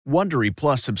Wondery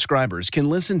Plus subscribers can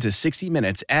listen to 60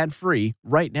 Minutes ad-free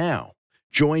right now.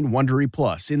 Join Wondery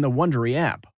Plus in the Wondery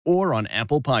app or on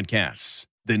Apple Podcasts.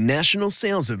 The national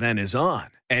sales event is on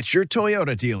at your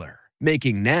Toyota dealer,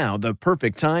 making now the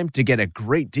perfect time to get a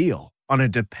great deal on a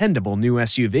dependable new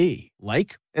SUV,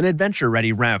 like an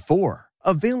adventure-ready RAV4.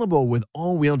 Available with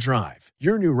all-wheel drive,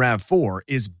 your new RAV4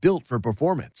 is built for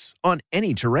performance on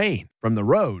any terrain, from the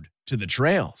road to the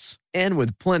trails. And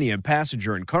with plenty of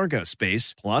passenger and cargo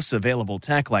space, plus available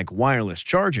tech like wireless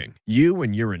charging, you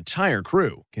and your entire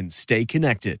crew can stay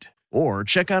connected. Or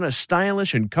check out a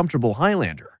stylish and comfortable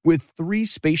Highlander with 3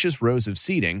 spacious rows of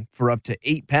seating for up to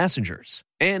 8 passengers.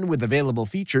 And with available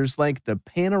features like the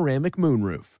panoramic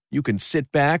moonroof, you can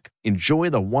sit back, enjoy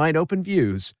the wide-open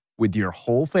views with your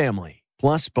whole family.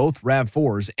 Plus, both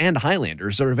RAV4s and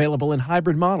Highlanders are available in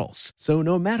hybrid models, so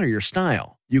no matter your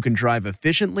style, you can drive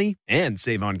efficiently and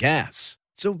save on gas.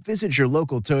 So visit your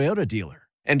local Toyota dealer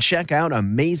and check out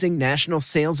amazing national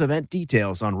sales event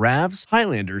details on RAVs,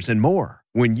 Highlanders, and more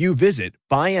when you visit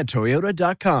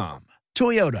buyatoyota.com.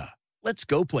 Toyota, let's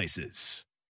go places.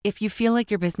 If you feel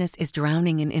like your business is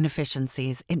drowning in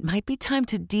inefficiencies, it might be time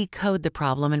to decode the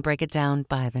problem and break it down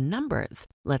by the numbers.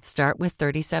 Let's start with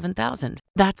 37,000.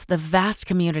 That's the vast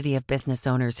community of business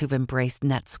owners who've embraced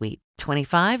NetSuite.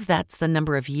 25, that's the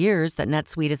number of years that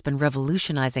NetSuite has been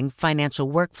revolutionizing financial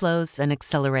workflows and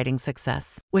accelerating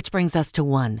success. Which brings us to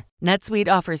 1. NetSuite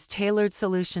offers tailored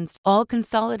solutions, all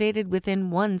consolidated within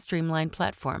one streamlined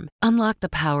platform. Unlock the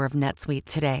power of NetSuite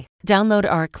today. Download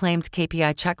our acclaimed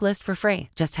KPI checklist for free.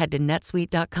 Just head to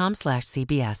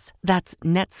netsuite.com/CBS. That's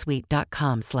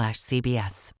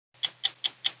netsuite.com/CBS.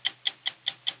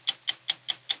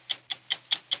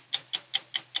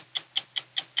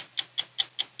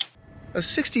 A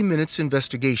 60 Minutes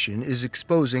investigation is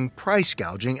exposing price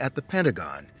gouging at the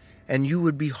Pentagon, and you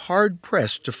would be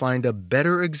hard-pressed to find a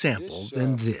better example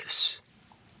than this.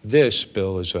 This,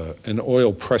 Bill, is an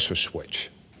oil pressure switch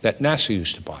that NASA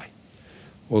used to buy.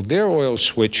 Well, their oil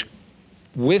switch,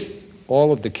 with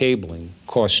all of the cabling,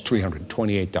 costs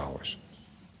 $328.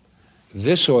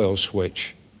 This oil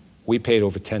switch, we paid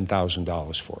over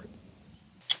 $10,000 for it.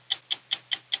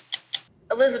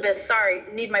 Elizabeth, sorry,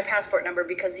 need my passport number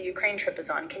because the Ukraine trip is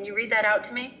on. Can you read that out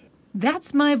to me?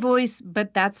 That's my voice,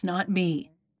 but that's not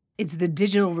me. It's the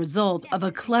digital result of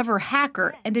a clever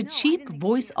hacker and a cheap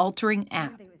voice-altering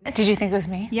app. Did you think it was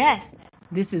me? Yes.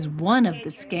 This is one of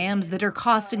the scams that are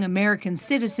costing American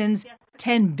citizens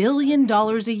 $10 billion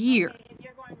a year.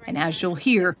 And as you'll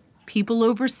hear, people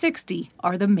over 60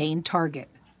 are the main target.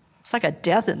 It's like a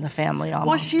death in the family almost.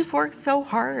 Well, she's worked so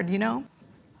hard, you know.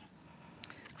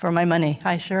 For my money,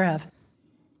 I sure have.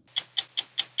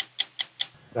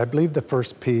 I believe the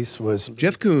first piece was...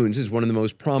 Jeff Koons is one of the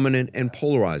most prominent and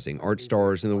polarizing art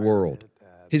stars in the world.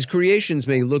 His creations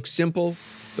may look simple,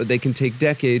 but they can take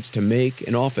decades to make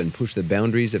and often push the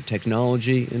boundaries of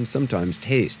technology and sometimes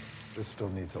taste. This still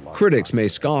needs a lot. Critics may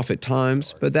scoff at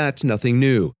times, but that's nothing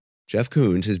new. Jeff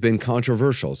Koons has been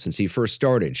controversial since he first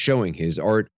started showing his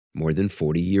art more than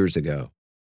 40 years ago.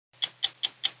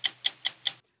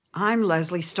 I'm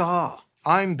Leslie Stahl.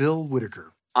 I'm Bill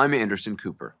Whitaker. I'm Anderson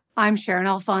Cooper. I'm Sharon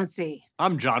Alfonsi.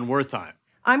 I'm John Wertheim.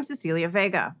 I'm Cecilia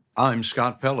Vega. I'm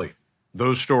Scott Pelley.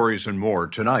 Those stories and more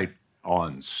tonight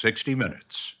on 60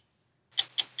 Minutes.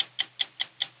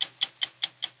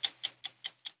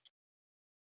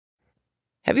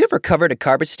 Have you ever covered a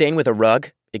carpet stain with a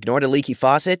rug, ignored a leaky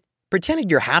faucet, pretended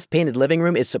your half-painted living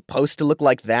room is supposed to look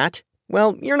like that?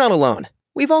 Well, you're not alone.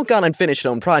 We've all got unfinished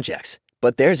home projects,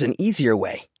 but there's an easier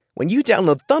way. When you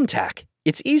download Thumbtack,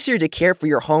 it's easier to care for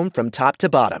your home from top to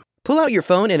bottom. Pull out your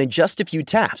phone and in just a few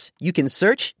taps, you can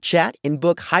search, chat, and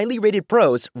book highly rated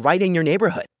pros right in your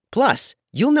neighborhood. Plus,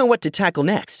 you'll know what to tackle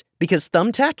next because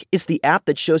Thumbtack is the app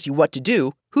that shows you what to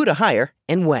do, who to hire,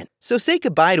 and when. So say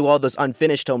goodbye to all those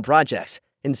unfinished home projects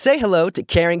and say hello to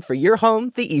caring for your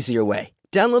home the easier way.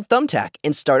 Download Thumbtack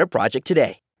and start a project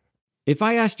today. If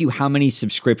I asked you how many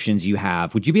subscriptions you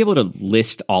have, would you be able to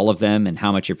list all of them and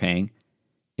how much you're paying?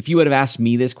 If you would have asked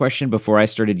me this question before I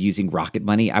started using Rocket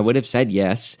Money, I would have said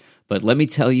yes, but let me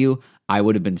tell you, I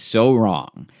would have been so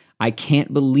wrong. I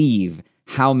can't believe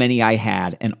how many I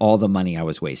had and all the money I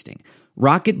was wasting.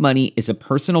 Rocket Money is a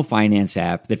personal finance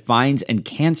app that finds and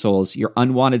cancels your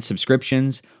unwanted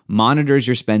subscriptions, monitors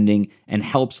your spending, and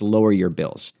helps lower your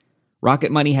bills.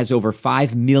 Rocket Money has over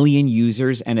 5 million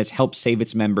users and has helped save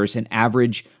its members an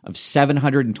average of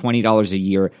 $720 a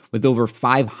year with over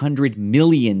 500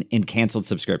 million in canceled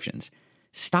subscriptions.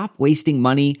 Stop wasting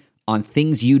money on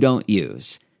things you don't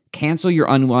use. Cancel your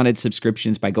unwanted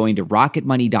subscriptions by going to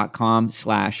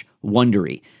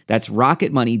rocketmoney.com/Wondery. That's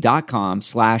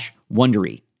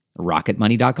rocketmoney.com/Wondery.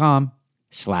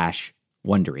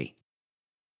 rocketmoney.com/Wondery.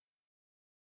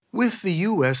 With the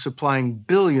U.S. supplying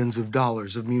billions of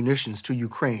dollars of munitions to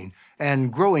Ukraine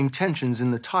and growing tensions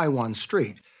in the Taiwan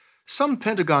Strait, some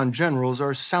Pentagon generals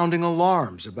are sounding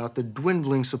alarms about the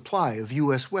dwindling supply of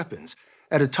U.S. weapons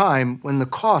at a time when the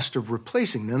cost of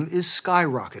replacing them is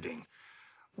skyrocketing.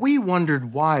 We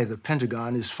wondered why the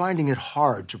Pentagon is finding it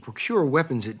hard to procure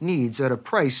weapons it needs at a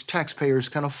price taxpayers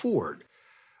can afford.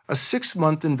 A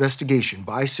 6-month investigation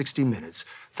by 60 Minutes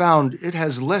found it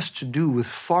has less to do with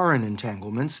foreign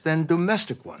entanglements than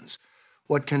domestic ones,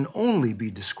 what can only be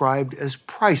described as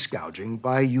price gouging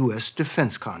by U.S.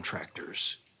 defense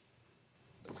contractors.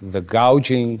 The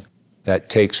gouging that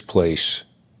takes place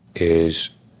is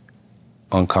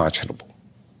unconscionable.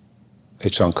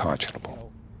 It's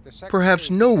unconscionable. Perhaps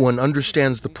no one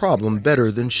understands the problem better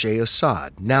than Shay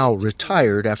Assad, now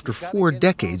retired after 4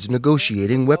 decades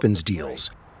negotiating weapons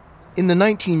deals. In the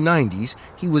 1990s,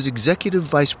 he was executive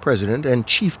vice president and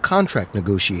chief contract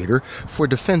negotiator for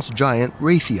defense giant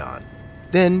Raytheon.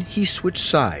 Then he switched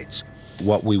sides.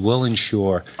 What we will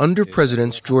ensure... Under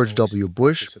Presidents George W.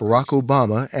 Bush, Barack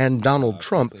Obama, and Donald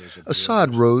Trump,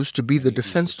 Assad rose to be the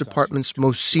Defense Department's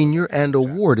most senior and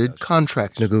awarded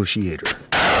contract negotiator.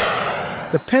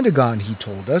 The Pentagon, he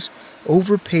told us,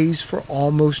 overpays for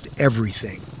almost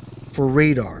everything. For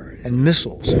radar and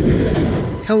missiles,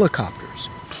 helicopters,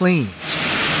 planes,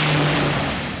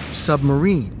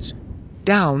 submarines,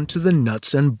 down to the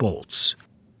nuts and bolts.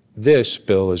 This,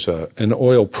 Bill, is an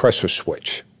oil pressure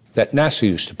switch that NASA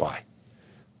used to buy.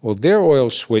 Well, their oil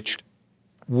switch,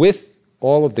 with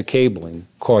all of the cabling,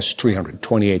 cost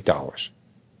 $328.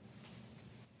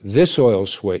 This oil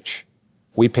switch,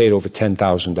 we paid over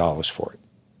 $10,000 for it.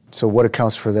 So what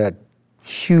accounts for that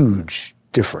huge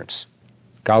difference?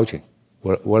 Gouging.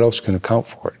 What else can account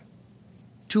for it?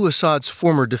 To Assad's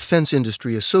former defense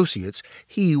industry associates,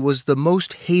 he was the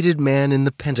most hated man in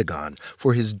the Pentagon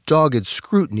for his dogged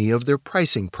scrutiny of their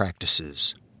pricing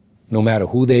practices. No matter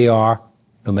who they are,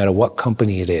 no matter what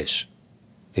company it is,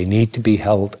 they need to be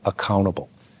held accountable.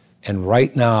 And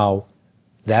right now,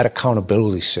 that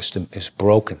accountability system is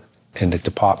broken in the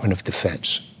Department of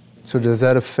Defense. So does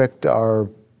that affect our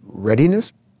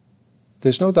readiness?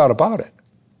 There's no doubt about it.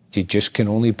 You just can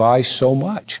only buy so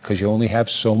much because you only have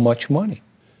so much money.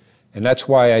 And that's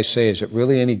why I say, is it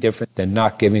really any different than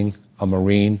not giving a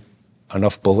Marine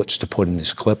enough bullets to put in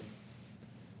his clip?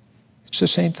 It's the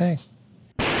same thing.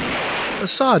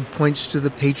 Assad points to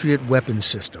the Patriot weapons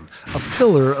system, a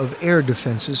pillar of air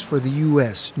defenses for the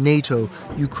U.S., NATO,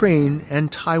 Ukraine,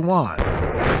 and Taiwan.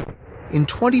 In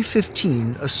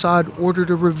 2015, Assad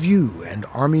ordered a review, and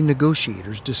Army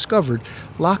negotiators discovered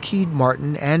Lockheed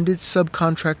Martin and its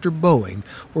subcontractor Boeing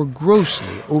were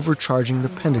grossly overcharging the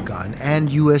Pentagon and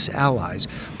U.S. allies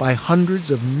by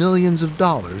hundreds of millions of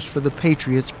dollars for the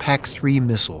Patriot's PAC-3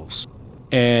 missiles.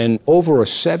 And over a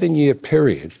 7-year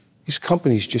period, these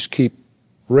companies just keep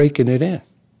raking it in.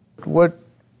 What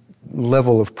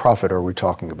level of profit are we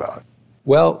talking about?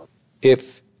 Well,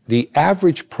 if the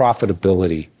average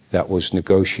profitability that was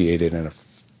negotiated in a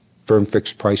firm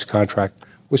fixed price contract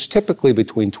was typically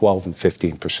between 12 and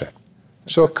 15%.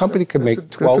 So a company can make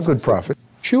 12. That's a good profit.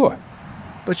 Sure.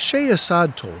 But Shay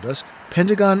Assad told us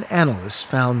Pentagon analysts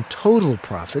found total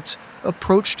profits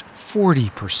approached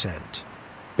 40%.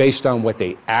 Based on what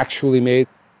they actually made,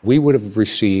 we would have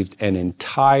received an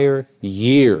entire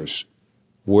year's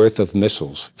worth of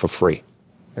missiles for free.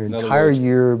 An entire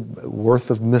year worth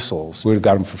of missiles? We would have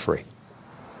got them for free.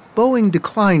 Boeing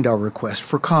declined our request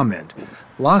for comment.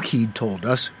 Lockheed told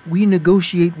us we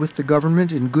negotiate with the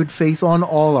government in good faith on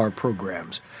all our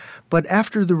programs. But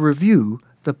after the review,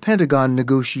 the Pentagon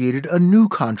negotiated a new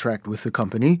contract with the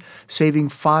company, saving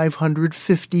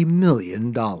 $550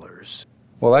 million.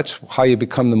 Well, that's how you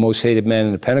become the most hated man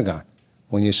in the Pentagon.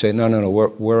 When you say, no,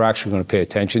 we're actually going to pay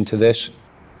attention to this.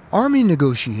 Army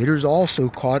negotiators also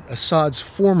caught Assad's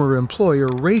former employer,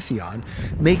 Raytheon,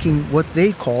 making what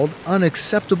they called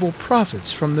unacceptable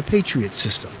profits from the Patriot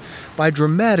system by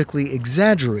dramatically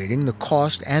exaggerating the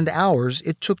cost and hours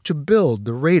it took to build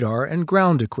the radar and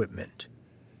ground equipment.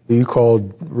 You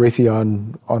called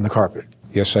Raytheon on the carpet?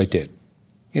 Yes, I did.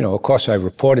 Of course, I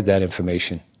reported that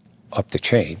information up the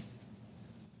chain.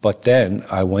 But then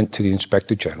I went to the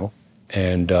Inspector General,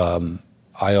 and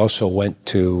I also went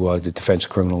to the Defense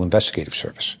Criminal Investigative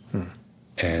Service.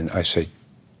 And I said,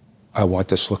 I want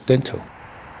this looked into.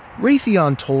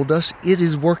 Raytheon told us it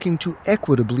is working to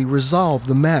equitably resolve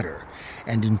the matter.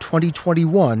 And in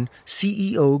 2021,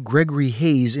 CEO Gregory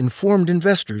Hayes informed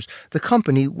investors the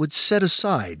company would set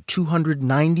aside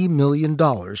 $290 million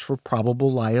for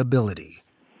probable liability.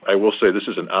 I will say this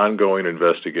is an ongoing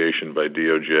investigation by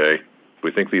DOJ.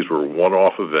 We think these were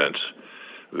one-off events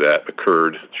that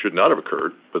occurred, should not have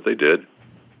occurred, but they did.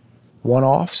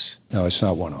 One-offs? No, it's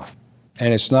not one-off.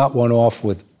 And it's not one-off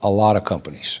with a lot of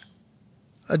companies.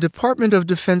 A Department of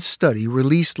Defense study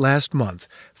released last month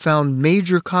found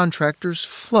major contractors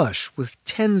flush with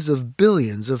tens of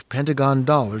billions of Pentagon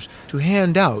dollars to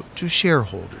hand out to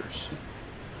shareholders.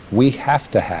 We have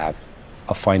to have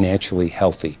a financially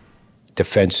healthy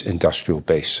defense industrial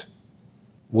base.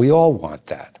 We all want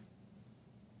that.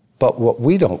 But what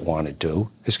we don't want to do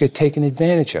is get taken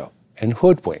advantage of and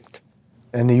hoodwinked.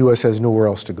 And the U.S. has nowhere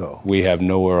else to go. We have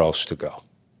nowhere else to go.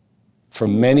 For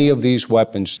many of these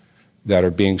weapons that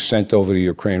are being sent over to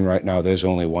Ukraine right now, there's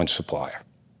only one supplier.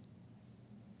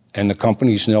 And the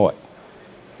companies know it.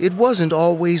 It wasn't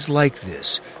always like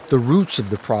this. The roots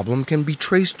of the problem can be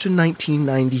traced to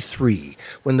 1993,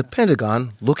 when the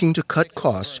Pentagon, looking to cut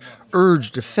costs,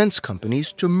 urged defense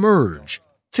companies to merge.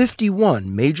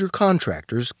 51 major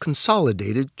contractors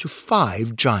consolidated to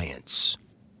 5 giants.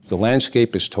 The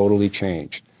landscape has totally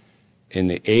changed. In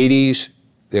the 80s,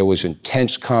 there was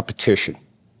intense competition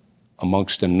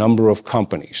amongst a number of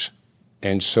companies.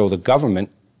 And so the government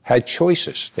had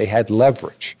choices. They had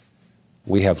leverage.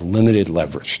 We have limited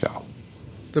leverage now.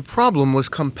 The problem was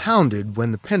compounded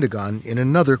when the Pentagon, in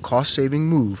another cost-saving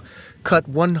move, cut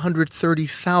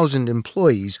 130,000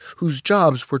 employees whose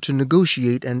jobs were to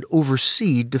negotiate and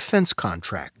oversee defense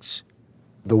contracts.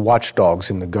 The watchdogs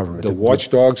in the government. The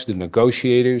watchdogs, the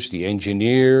negotiators, the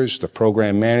engineers, the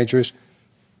program managers,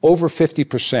 over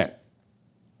 50%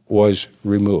 was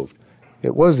removed.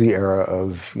 It was the era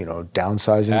of,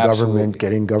 downsizing Absolutely. Government,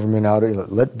 getting government out,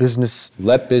 let business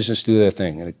do their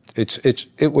thing. And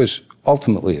it was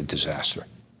ultimately a disaster.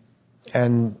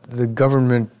 And the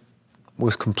government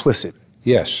was complicit.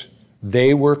 Yes,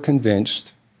 they were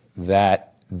convinced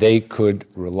that they could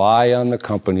rely on the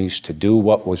companies to do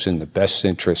what was in the best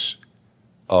interests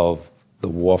of the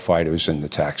warfighters and the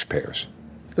taxpayers.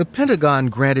 The Pentagon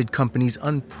granted companies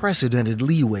unprecedented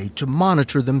leeway to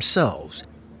monitor themselves.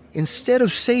 Instead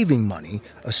of saving money,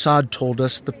 Assad told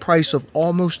us the price of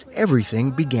almost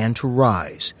everything began to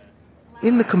rise.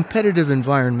 In the competitive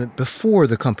environment before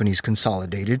the companies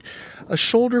consolidated, a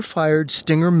shoulder-fired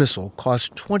Stinger missile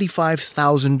cost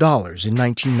 $25,000 in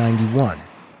 1991.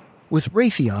 With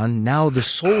Raytheon now the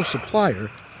sole supplier,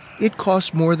 it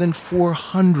costs more than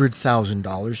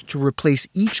 $400,000 to replace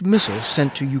each missile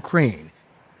sent to Ukraine.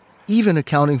 Even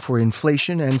accounting for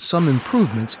inflation and some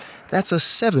improvements, that's a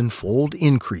 7-fold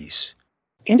increase.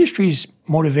 Industry's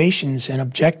motivations and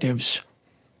objectives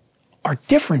are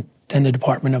different than the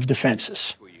Department of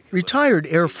Defense's. Retired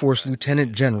Air Force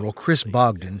Lieutenant General Chris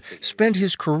Bogdan spent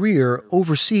his career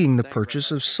overseeing the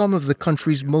purchase of some of the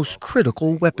country's most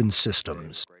critical weapons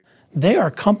systems. They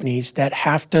are companies that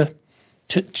have to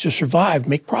survive,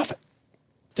 make profit.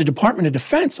 The Department of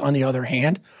Defense, on the other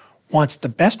hand, wants the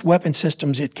best weapon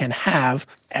systems it can have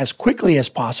as quickly as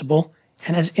possible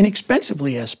and as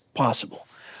inexpensively as possible.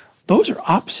 Those are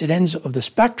opposite ends of the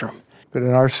spectrum. But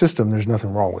in our system, there's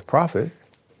nothing wrong with profit.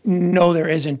 No, there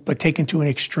isn't, but taken to an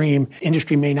extreme,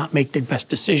 industry may not make the best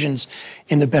decisions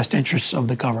in the best interests of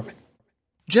the government.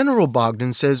 General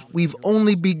Bogdan says we've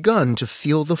only begun to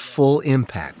feel the full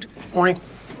impact. Morning.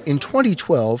 In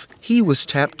 2012, he was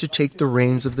tapped to take the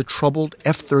reins of the troubled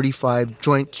F-35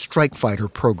 Joint Strike Fighter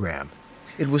program.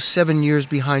 It was 7 years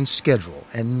behind schedule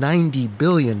and $90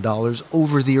 billion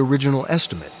over the original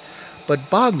estimate.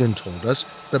 But Bogdan told us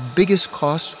the biggest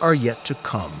costs are yet to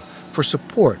come for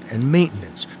support and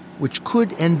maintenance, which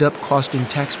could end up costing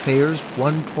taxpayers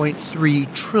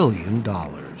 $1.3 trillion.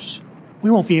 We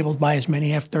won't be able to buy as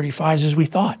many F-35s as we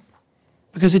thought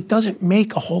because it doesn't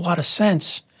make a whole lot of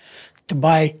sense to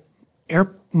buy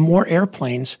more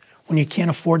airplanes when you can't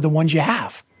afford the ones you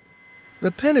have.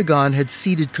 The Pentagon had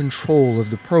ceded control of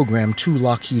the program to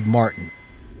Lockheed Martin.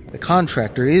 The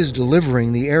contractor is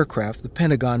delivering the aircraft the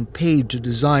Pentagon paid to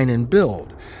design and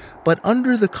build. But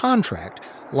under the contract,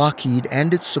 Lockheed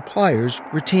and its suppliers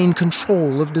retain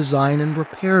control of design and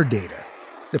repair data,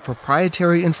 the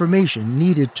proprietary information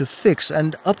needed to fix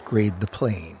and upgrade the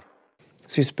plane.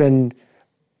 So you spend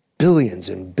billions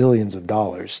and billions of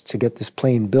dollars to get this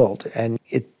plane built, and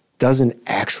it doesn't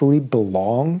actually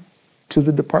belong to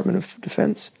the Department of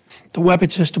Defense? The weapon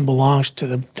system belongs to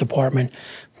the department,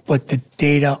 but the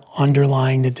data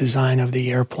underlying the design of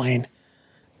the airplane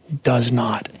does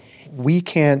not. We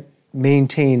can't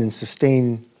maintain and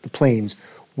sustain the planes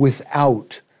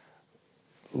without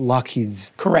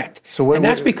Lockheed's... Correct. And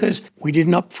that's because we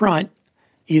didn't up front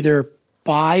either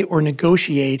buy or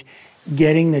negotiate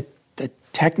getting the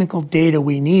technical data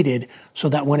we needed so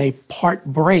that when a part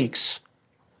breaks,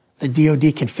 the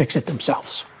DoD can fix it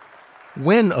themselves.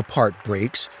 When a part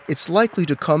breaks, it's likely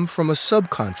to come from a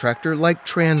subcontractor like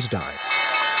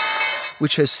TransDigm,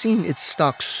 which has seen its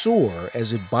stock soar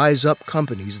as it buys up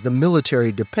companies the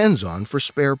military depends on for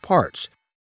spare parts.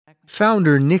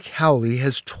 Founder Nick Howley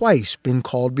has twice been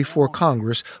called before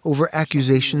Congress over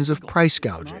accusations of price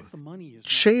gouging.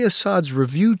 Sheh Assad's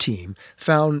review team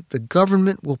found the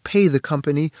government will pay the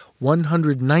company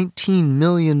 $119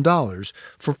 million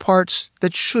for parts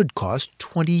that should cost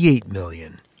 $28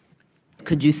 million.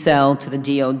 Could you sell to the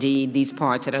DoD these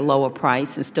parts at a lower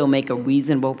price and still make a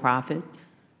reasonable profit?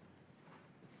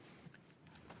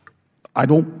 I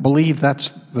don't believe that's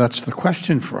the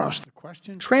question for us.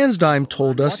 TransDigm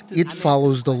told us it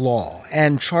follows the law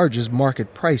and charges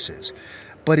market prices.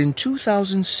 But in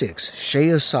 2006, Sheh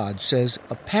Assad says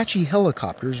Apache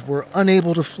helicopters were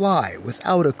unable to fly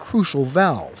without a crucial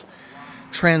valve.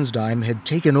 TransDigm had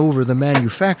taken over the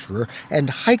manufacturer and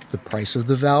hiked the price of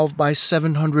the valve by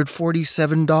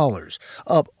 $747,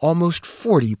 up almost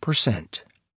 40%.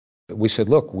 We said,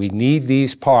 look, we need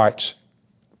these parts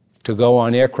to go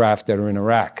on aircraft that are in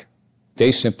Iraq.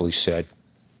 They simply said,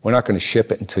 we're not going to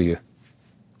ship it until you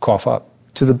cough up.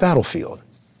 To the battlefield.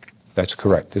 That's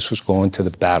correct. This was going to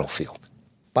the battlefield.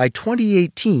 By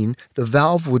 2018, the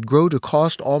valve would grow to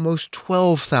cost almost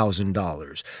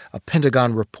 $12,000. A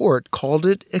Pentagon report called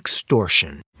it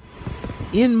extortion.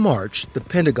 In March, the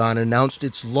Pentagon announced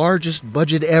its largest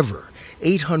budget ever,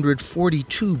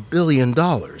 $842 billion.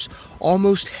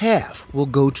 Almost half will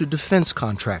go to defense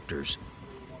contractors.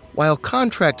 While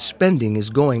contract spending is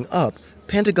going up,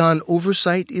 Pentagon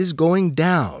oversight is going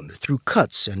down through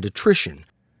cuts and attrition.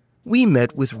 We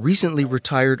met with recently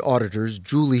retired auditors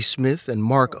Julie Smith and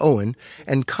Mark Owen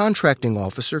and contracting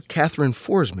officer Catherine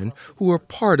Forsman, who are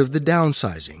part of the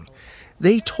downsizing.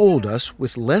 They told us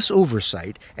with less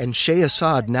oversight and Sheh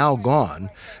Assad now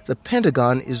gone, the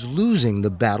Pentagon is losing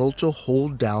the battle to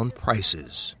hold down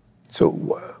prices.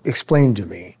 So explain to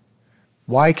me,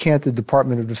 why can't the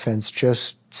Department of Defense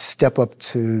just step up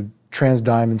to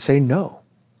TransDigm and say, no,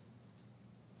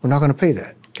 we're not going to pay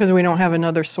that? Because we don't have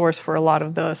another source for a lot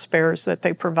of the spares that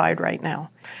they provide right now.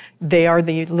 They are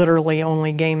the literally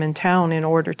only game in town in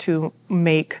order to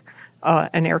make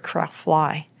an aircraft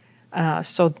fly.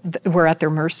 So we're at their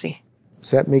mercy.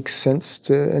 Does that make sense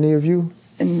to any of you?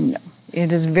 No,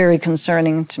 it is very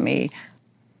concerning to me.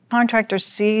 Contractors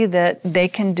see that they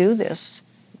can do this.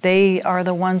 They are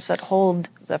the ones that hold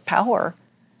the power.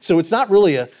 So it's not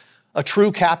really a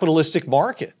true capitalistic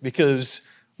market because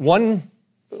one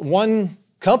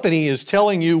company is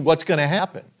telling you what's going to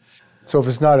happen. So if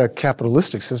it's not a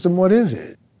capitalistic system, what is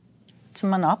it? It's a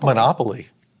monopoly. Monopoly.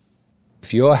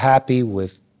 If you're happy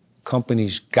with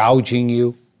companies gouging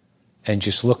you and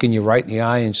just looking you right in the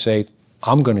eye and say,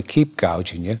 I'm going to keep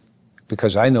gouging you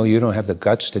because I know you don't have the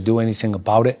guts to do anything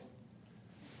about it,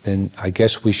 then I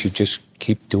guess we should just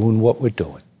keep doing what we're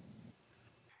doing.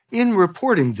 In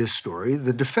reporting this story,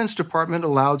 the Defense Department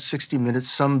allowed 60 Minutes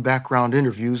some background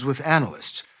interviews with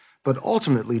analysts, but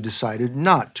ultimately decided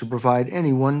not to provide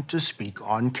anyone to speak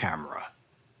on camera.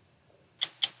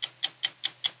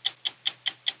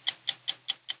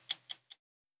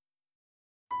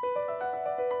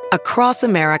 Across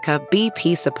America,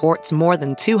 BP supports more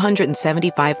than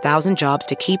 275,000 jobs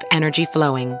to keep energy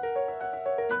flowing.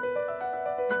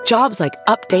 Jobs like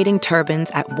updating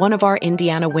turbines at one of our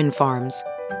Indiana wind farms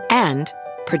and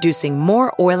producing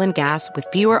more oil and gas with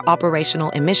fewer operational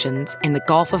emissions in the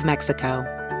Gulf of Mexico.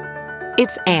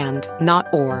 It's and,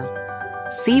 not or.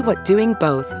 See what doing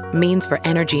both means for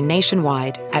energy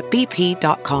nationwide at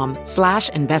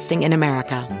bp.com/investing in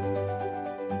America.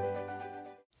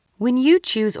 When you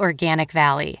choose Organic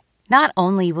Valley, not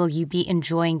only will you be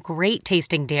enjoying great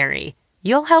tasting dairy,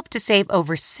 you'll help to save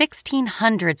over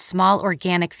 1,600 small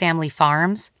organic family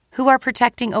farms who are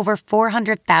protecting over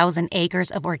 400,000 acres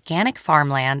of organic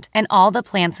farmland and all the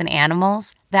plants and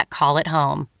animals that call it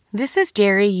home. This is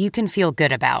dairy you can feel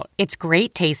good about. It's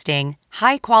great tasting,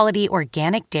 high-quality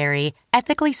organic dairy,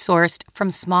 ethically sourced from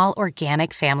small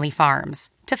organic family farms.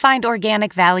 To find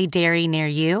Organic Valley Dairy near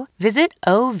you, visit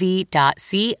ov.coop.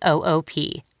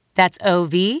 That's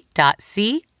ov.coop.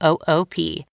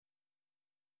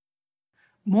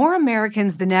 More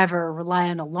Americans than ever rely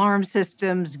on alarm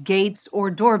systems, gates, or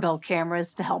doorbell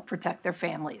cameras to help protect their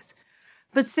families.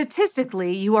 But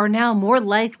statistically, you are now more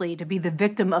likely to be the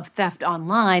victim of theft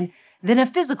online than a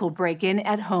physical break-in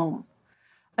at home.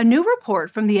 A new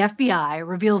report from the FBI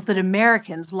reveals that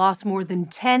Americans lost more than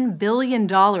 $10 billion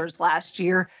last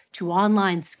year to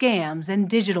online scams and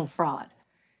digital fraud.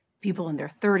 People in their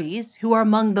 30s, who are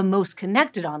among the most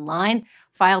connected online,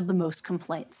 filed the most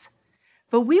complaints.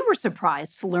 But we were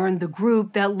surprised to learn the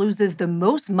group that loses the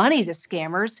most money to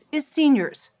scammers is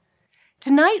seniors.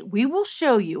 Tonight, we will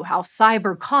show you how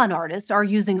cyber con artists are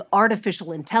using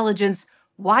artificial intelligence,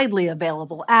 widely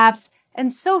available apps,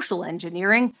 and social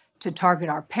engineering to target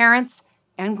our parents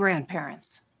and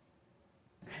grandparents.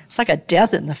 It's like a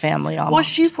death in the family almost. Well,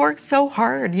 she's worked so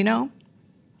hard,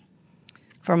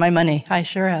 For my money, I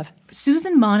sure have.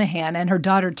 Susan Monahan and her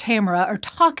daughter Tamara are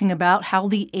talking about how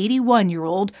the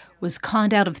 81-year-old was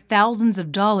conned out of thousands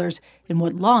of dollars in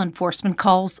what law enforcement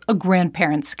calls a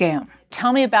grandparent scam.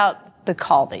 Tell me about the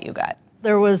call that you got.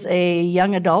 There was a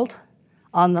young adult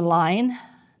on the line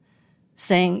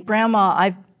saying,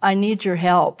 "Grandma, I need your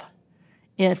help,"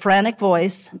 in a frantic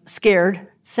voice, scared,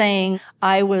 saying,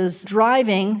 "I was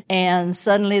driving and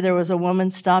suddenly there was a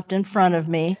woman stopped in front of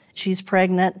me. She's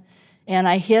pregnant and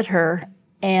I hit her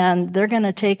and they're going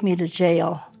to take me to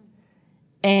jail.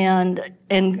 And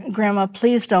Grandma,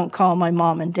 please don't call my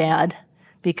mom and dad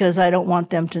because I don't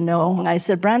want them to know." And I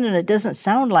said, "Brandon, it doesn't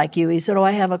sound like you." He said, "Oh,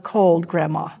 I have a cold,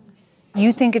 Grandma."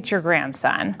 You think it's your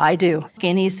grandson? I do.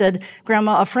 And he said,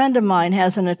 "Grandma, a friend of mine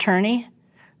has an attorney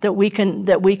that we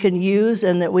can use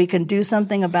and that we can do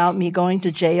something about me going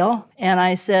to jail." And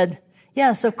I said,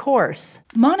 "Yes, of course."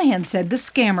 Monahan said the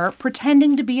scammer,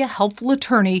 pretending to be a helpful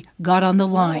attorney, got on the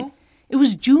line. It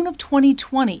was June of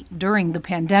 2020, during the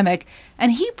pandemic,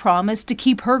 and he promised to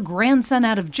keep her grandson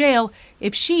out of jail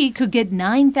if she could get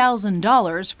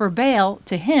 $9,000 for bail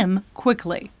to him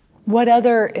quickly. What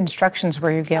other instructions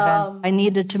were you given? I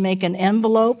needed to make an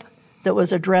envelope that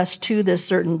was addressed to this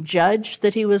certain judge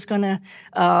that he was going to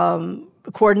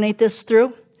coordinate this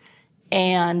through,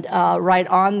 and write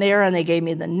on there, and they gave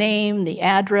me the name, the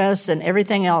address, and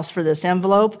everything else for this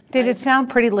envelope. Did it sound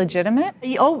pretty legitimate?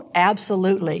 Oh,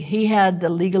 absolutely. He had the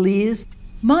legalese.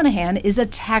 Monahan is a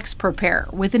tax preparer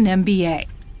with an MBA.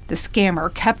 The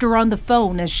scammer kept her on the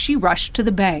phone as she rushed to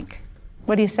the bank.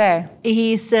 What do you say?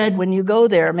 He said, when you go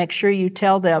there, make sure you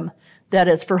tell them that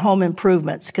it's for home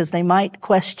improvements, because they might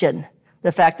question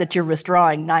the fact that you're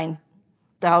withdrawing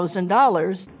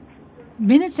 $9,000.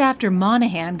 Minutes after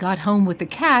Monahan got home with the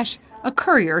cash, a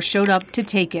courier showed up to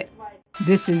take it.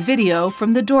 This is video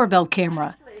from the doorbell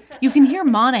camera. You can hear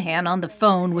Monahan on the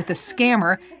phone with the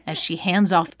scammer as she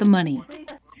hands off the money.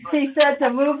 She said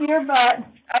to move your butt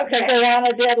because they're on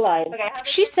a deadline.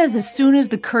 She says as soon as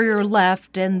the courier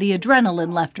left and the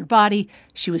adrenaline left her body,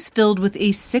 she was filled with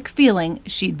a sick feeling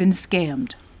she'd been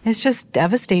scammed. It's just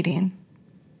devastating.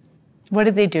 What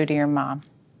did they do to your mom?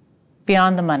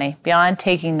 Beyond the money, beyond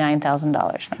taking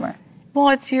 $9,000 from her? Well,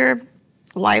 it's your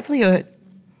livelihood.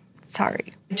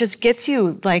 Sorry. It just gets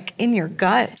you, in your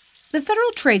gut. The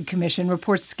Federal Trade Commission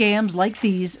reports scams like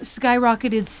these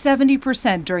skyrocketed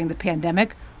 70% during the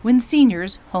pandemic when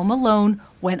seniors, home alone,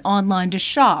 went online to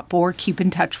shop or keep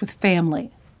in touch with family.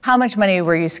 How much money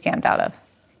were you scammed out of?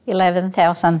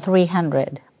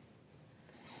 $11,300.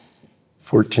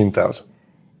 $14,000.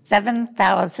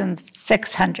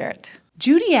 $7,600.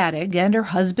 Judy Addig and her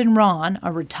husband Ron,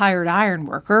 a retired iron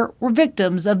worker, were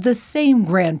victims of the same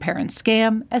grandparent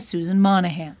scam as Susan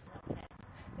Monahan.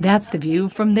 That's the view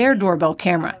from their doorbell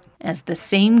camera, as the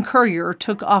same courier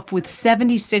took off with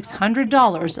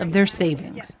 $7,600 of their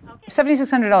savings.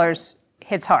 $7,600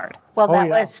 hits hard. Well, that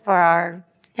was for our,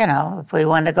 if we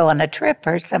wanted to go on a trip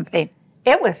or something.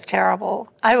 It was terrible.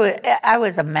 I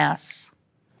was a mess.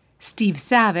 Steve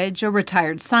Savage, a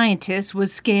retired scientist,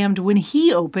 was scammed when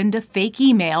he opened a fake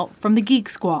email from the Geek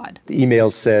Squad. The email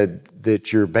said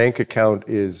that your bank account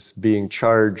is being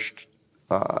charged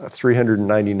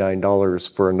 $399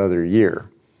 for another year.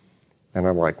 And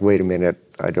I'm like, wait a minute,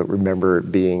 I don't remember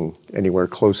it being anywhere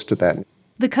close to that.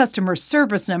 The customer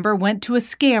service number went to a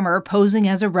scammer posing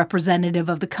as a representative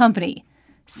of the company.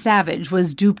 Savage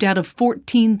was duped out of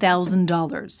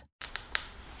 $14,000.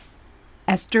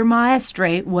 Esther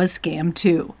Maestre was scammed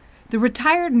too. The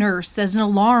retired nurse says an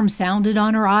alarm sounded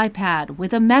on her iPad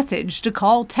with a message to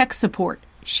call tech support.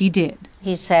 She did.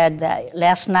 He said that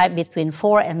last night between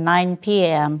 4 and 9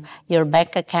 p.m., your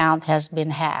bank account has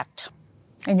been hacked.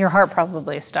 And your heart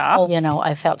probably stopped.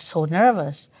 I felt so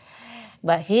nervous.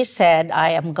 But he said, I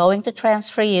am going to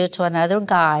transfer you to another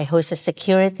guy who's a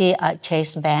security at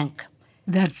Chase Bank.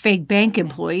 That fake bank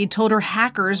employee told her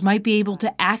hackers might be able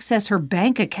to access her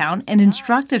bank account and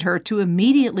instructed her to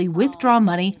immediately withdraw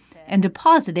money and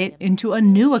deposit it into a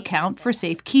new account for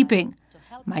safekeeping.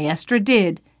 Maestra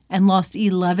did and lost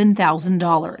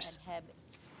 $11,000.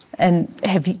 And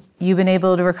have you been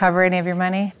able to recover any of your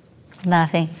money?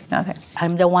 Nothing. Nothing.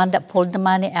 I'm the one that pulled the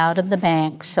money out of the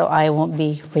bank, so I won't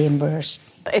be reimbursed.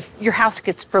 If your house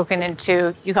gets broken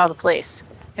into, you call the police.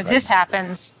 If this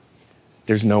happens,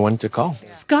 there's no one to call.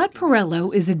 Scott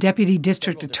Perello is a deputy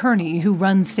district attorney who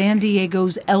runs San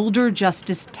Diego's Elder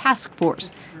Justice Task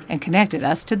Force and connected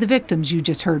us to the victims you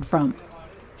just heard from.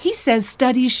 He says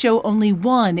studies show only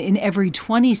 1 in every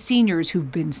 20 seniors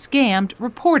who've been scammed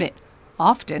report it.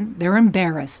 Often, they're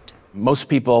embarrassed. Most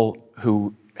people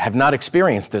who have not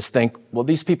experienced this think, well,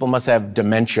 these people must have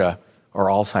dementia or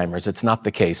Alzheimer's. It's not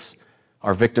the case.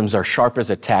 Our victims are sharp as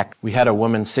a tack. We had a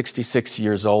woman, 66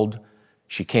 years old.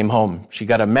 She came home. She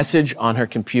got a message on her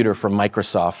computer from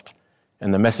Microsoft,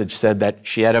 and the message said that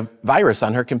she had a virus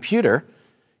on her computer,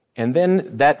 and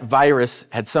then that virus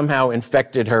had somehow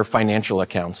infected her financial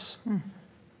accounts.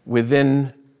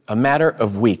 Within a matter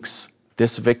of weeks,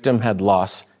 this victim had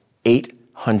lost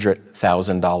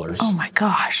 $800,000. oh my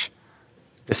gosh.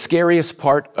 The scariest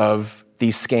part of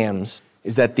these scams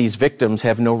is that these victims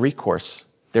have no recourse.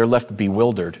 They're left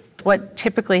bewildered. What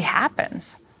typically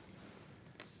happens?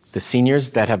 The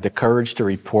seniors that have the courage to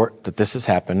report that this has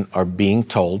happened are being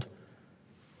told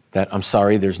that, I'm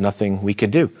sorry, there's nothing we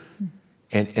could do.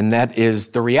 And that is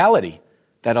the reality,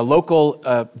 that a local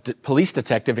police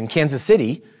detective in Kansas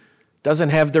City doesn't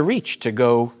have the reach to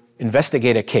go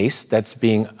investigate a case that's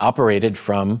being operated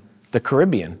from the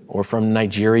Caribbean or from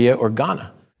Nigeria or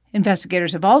Ghana.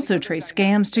 Investigators have also traced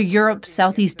scams to Europe,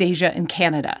 Southeast Asia, and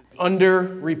Canada.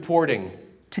 Underreporting.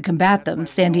 To combat them,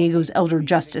 San Diego's Elder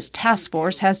Justice Task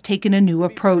Force has taken a new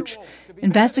approach.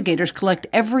 Investigators collect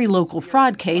every local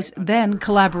fraud case, then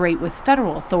collaborate with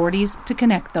federal authorities to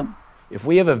connect them. If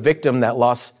we have a victim that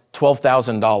lost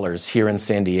 $12,000 here in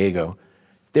San Diego,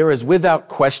 there is without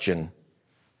question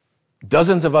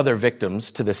dozens of other victims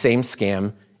to the same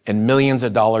scam and millions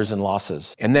of dollars in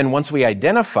losses. And then once we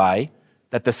identify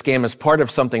that the scam is part of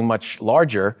something much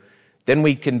larger, then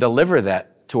we can deliver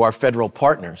that to our federal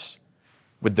partners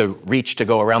with the reach to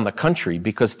go around the country,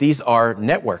 because these are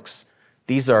networks.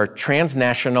 These are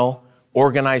transnational,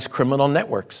 organized criminal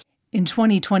networks. In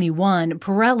 2021,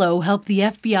 Perello helped the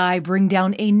FBI bring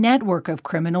down a network of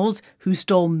criminals who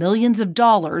stole millions of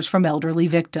dollars from elderly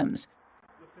victims.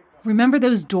 Remember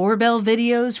those doorbell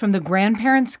videos from the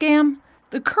grandparent scam?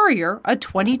 The courier, a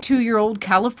 22-year-old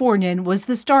Californian, was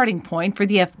the starting point for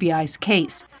the FBI's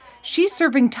case. She's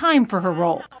serving time for her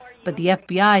role, but the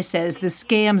FBI says the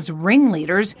scam's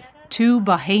ringleaders, 2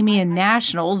 Bahamian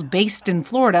nationals based in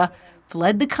Florida,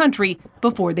 fled the country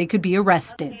before they could be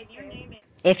arrested.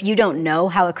 If you don't know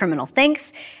how a criminal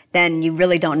thinks, then you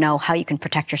really don't know how you can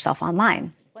protect yourself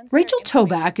online. Rachel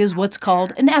Toback is what's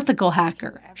called an ethical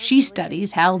hacker. She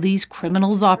studies how these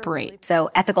criminals operate. So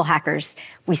ethical hackers,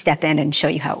 we step in and show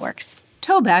you how it works.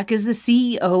 Toback is the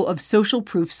CEO of Social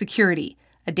Proof Security,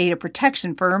 a data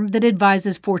protection firm that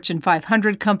advises Fortune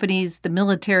 500 companies, the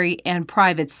military, and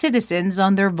private citizens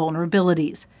on their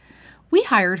vulnerabilities. We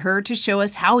hired her to show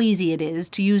us how easy it is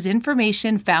to use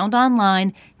information found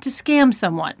online to scam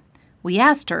someone. We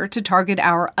asked her to target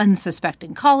our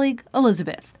unsuspecting colleague,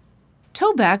 Elizabeth.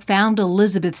 Toback found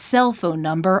Elizabeth's cell phone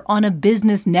number on a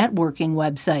business networking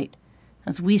website.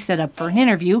 As we set up for an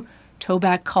interview,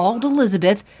 Toback called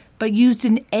Elizabeth, but used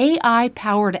an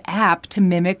AI-powered app to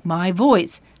mimic my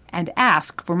voice and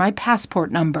ask for my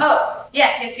passport number. Oh,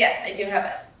 yes, I do have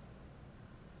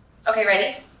it. Okay,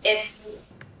 ready? It's...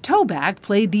 Toback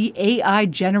played the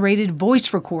AI-generated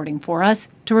voice recording for us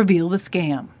to reveal the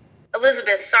scam.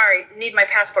 Elizabeth, sorry, need my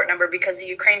passport number because the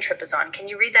Ukraine trip is on. Can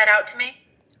you read that out to me?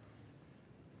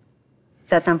 Does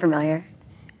that sound familiar?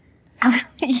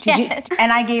 Yes.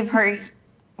 And I gave her...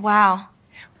 Wow.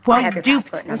 I have your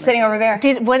passport number. I'm sitting over there.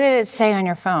 What did it say on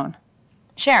your phone?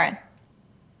 Sharon.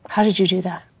 How did you do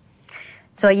that?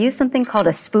 So I used something called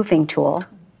a spoofing tool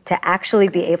to actually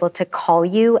be able to call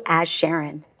you as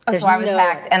Sharon. Oh, so I was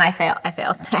hacked, and I failed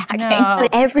hacking. No. But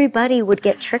everybody would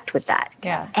get tricked with that.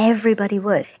 Yeah. Everybody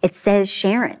would. It says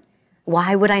Sharon.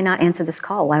 Why would I not answer this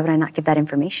call? Why would I not give that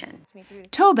information?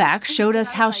 Toback showed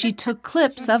us how she took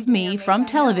clips of me from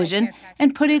television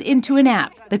and put it into an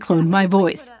app that cloned my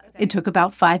voice. It took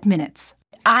about 5 minutes.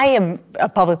 I am a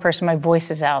public person. My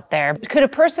voice is out there. Could a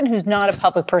person who's not a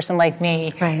public person like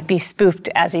me be spoofed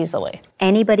as easily?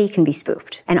 Anybody can be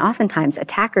spoofed. And oftentimes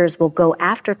attackers will go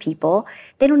after people.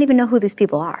 They don't even know who these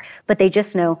people are, but they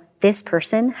just know this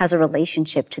person has a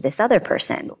relationship to this other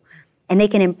person. And they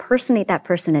can impersonate that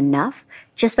person enough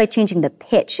just by changing the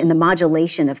pitch and the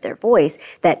modulation of their voice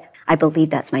that I believe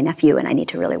that's my nephew and I need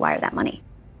to really wire that money.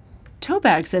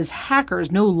 Toback says hackers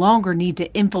no longer need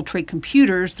to infiltrate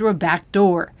computers through a back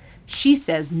door. She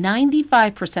says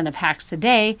 95% of hacks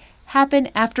today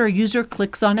happen after a user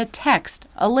clicks on a text,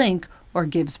 a link, or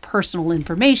gives personal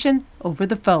information over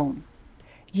the phone.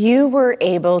 You were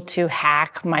able to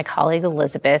hack my colleague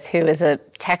Elizabeth, who is a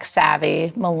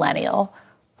tech-savvy millennial.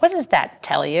 What does that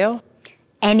tell you?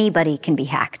 Anybody can be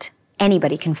hacked.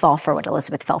 Anybody can fall for what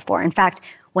Elizabeth fell for. In fact,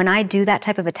 when I do that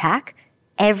type of attack,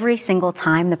 every single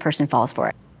time the person falls for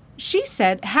it. She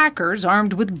said hackers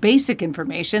armed with basic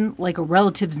information, like a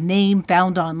relative's name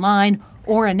found online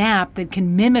or an app that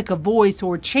can mimic a voice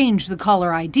or change the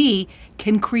caller ID,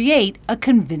 can create a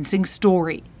convincing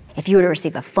story. If you were to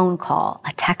receive a phone call,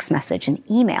 a text message, an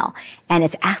email, and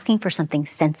it's asking for something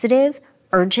sensitive,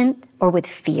 urgent, or with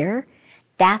fear,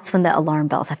 that's when the alarm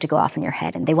bells have to go off in your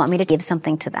head and they want me to give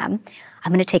something to them.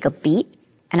 I'm going to take a beat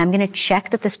and I'm going to check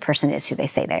that this person is who they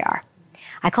say they are.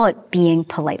 I call it being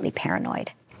politely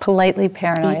paranoid. Politely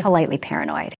paranoid. Be politely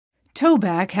paranoid.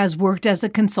 Toback has worked as a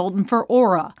consultant for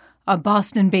Aura, a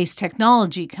Boston-based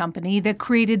technology company that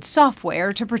created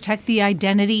software to protect the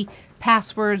identity,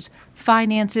 passwords,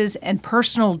 finances, and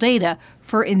personal data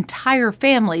for entire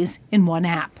families in one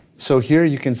app. So here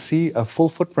you can see a full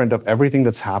footprint of everything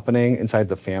that's happening inside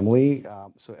the family.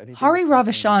 Hari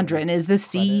Ravichandran is the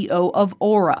CEO of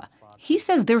Aura. He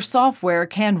says their software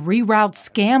can reroute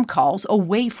scam calls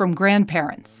away from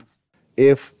grandparents.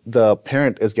 If the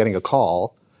parent is getting a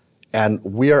call and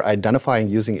we are identifying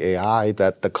using AI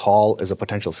that the call is a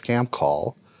potential scam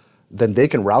call, then they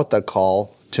can route that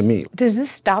call to me. Does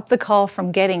this stop the call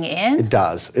from getting in? It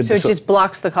does. So it just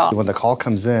blocks the call? When the call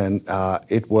comes in,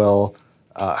 it will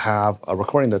have a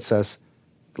recording that says,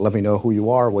 let me know who you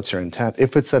are, what's your intent.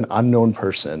 If it's an unknown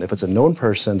person, if it's a known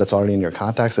person that's already in your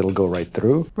contacts, it'll go right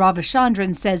through.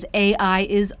 Ravichandran says AI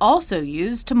is also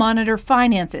used to monitor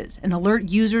finances and alert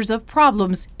users of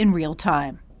problems in real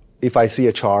time. If I see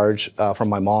a charge from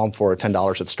my mom for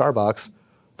 $10 at Starbucks,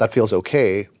 that feels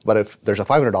okay. But if there's a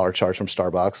 $500 charge from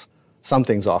Starbucks,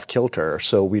 something's off kilter.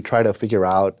 So we try to figure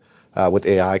out with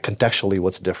AI contextually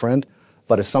what's different.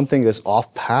 But if something is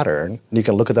off pattern, you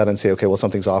can look at that and say, okay, well,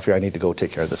 something's off here. I need to go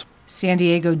take care of this. San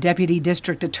Diego Deputy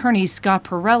District Attorney Scott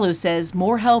Perello says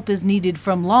more help is needed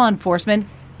from law enforcement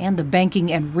and the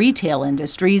banking and retail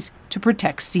industries to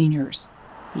protect seniors.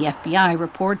 The FBI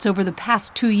reports over the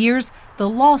past 2 years, the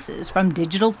losses from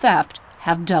digital theft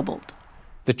have doubled.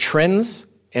 The trends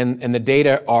and the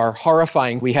data are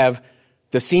horrifying. We have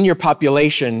the senior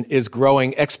population is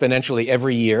growing exponentially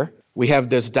every year. We have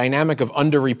this dynamic of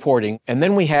underreporting, and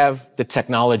then we have the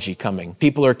technology coming.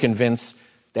 People are convinced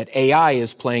that AI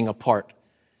is playing a part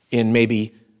in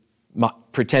maybe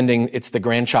pretending it's the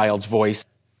grandchild's voice.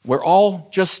 We're all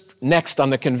just next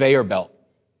on the conveyor belt,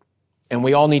 and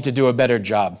we all need to do a better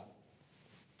job.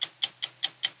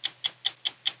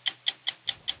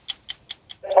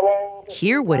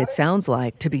 Hear what it sounds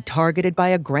like to be targeted by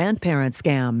a grandparent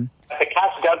scam. The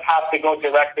cash does have to go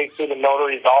directly to the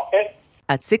notary's office.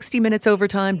 At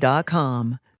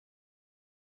 60minutesovertime.com.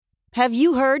 Have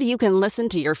you heard you can listen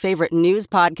to your favorite news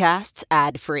podcasts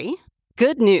ad-free?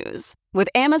 Good news. With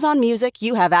Amazon Music,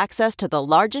 you have access to the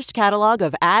largest catalog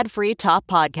of ad-free top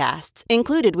podcasts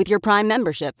included with your Prime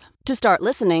membership. To start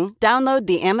listening, download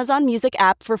the Amazon Music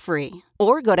app for free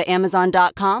or go to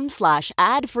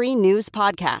amazon.com/ad-free news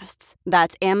podcasts.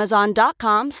 That's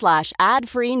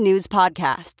amazon.com/ad-free news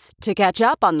podcasts to catch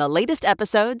up on the latest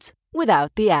episodes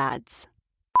without the ads.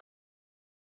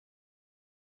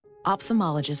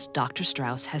 Ophthalmologist Dr.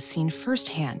 Strauss has seen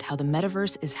firsthand how the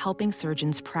metaverse is helping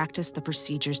surgeons practice the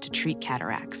procedures to treat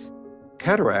cataracts.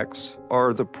 Cataracts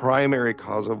are the primary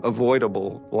cause of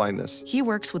avoidable blindness. He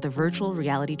works with a virtual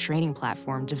reality training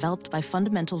platform developed by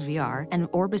Fundamental VR and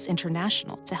Orbis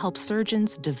International to help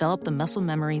surgeons develop the muscle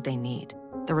memory they need.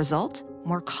 The result?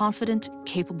 More confident,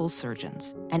 capable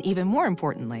surgeons. And even more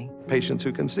importantly, patients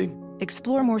who can see.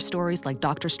 Explore more stories like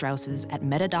Dr. Strauss's at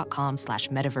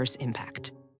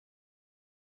meta.com/metaverseimpact.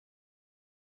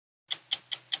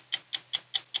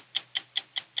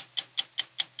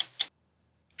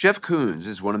 Jeff Koons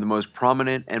is one of the most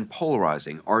prominent and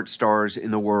polarizing art stars in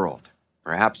the world.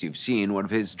 Perhaps you've seen one of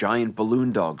his giant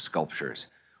balloon dog sculptures,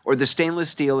 or the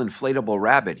stainless steel inflatable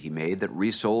rabbit he made that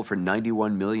resold for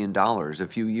 $91 million a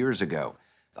few years ago,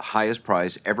 the highest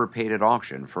price ever paid at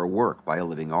auction for a work by a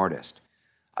living artist.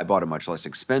 I bought a much less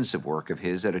expensive work of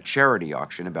his at a charity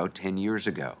auction about 10 years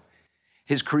ago.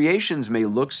 His creations may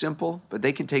look simple, but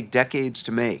they can take decades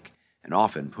to make, and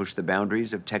often push the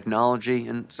boundaries of technology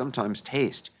and sometimes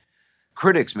taste.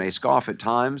 Critics may scoff at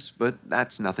times, but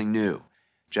that's nothing new.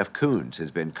 Jeff Koons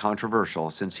has been controversial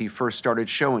since he first started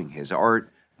showing his art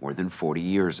more than 40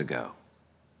 years ago.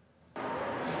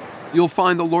 You'll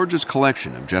find the largest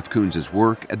collection of Jeff Koons'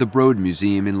 work at the Broad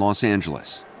Museum in Los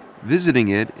Angeles. Visiting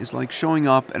it is like showing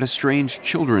up at a strange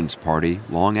children's party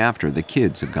long after the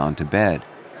kids have gone to bed.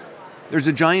 There's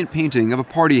a giant painting of a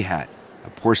party hat, a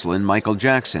porcelain Michael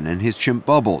Jackson and his chimp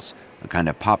Bubbles, a kind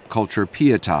of pop culture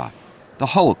pietà. The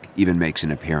Hulk even makes an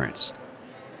appearance.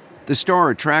 The star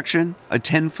attraction, a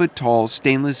 10-foot-tall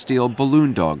stainless steel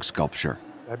balloon dog sculpture.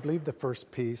 I believe the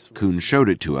first piece... Koons showed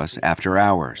it to us after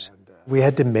hours. We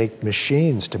had to make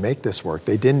machines to make this work.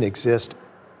 They didn't exist.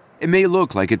 It may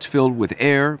look like it's filled with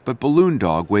air, but Balloon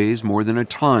Dog weighs more than a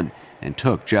ton and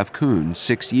took Jeff Koons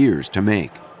 6 years to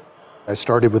make. I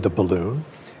started with a balloon,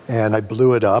 and I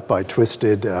blew it up. I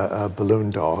twisted a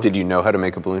balloon dog. Did you know how to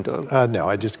make a balloon dog? No,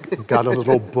 I just got a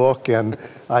little book, and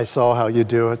I saw how you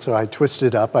do it, so I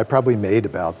twisted up. I probably made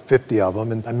about 50 of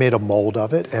them, and I made a mold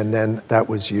of it, and then that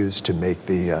was used to make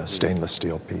the stainless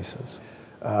steel pieces.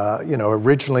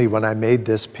 Originally when I made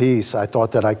this piece, I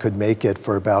thought that I could make it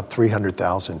for about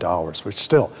 $300,000, which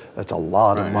still, that's a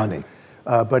lot of money.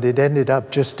 But it ended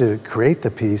up, just to create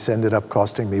the piece, ended up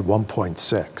costing me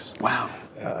 1.6. Wow.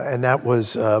 And that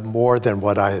was more than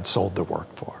what I had sold the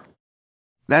work for.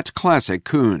 That's classic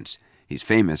Koons. He's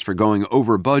famous for going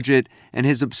over budget, and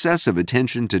his obsessive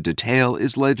attention to detail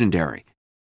is legendary.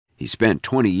 He spent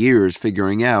 20 years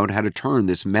figuring out how to turn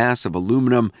this mass of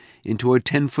aluminum into a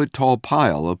 10-foot-tall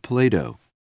pile of Play-Doh.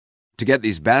 To get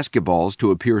these basketballs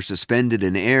to appear suspended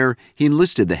in air, he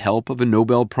enlisted the help of a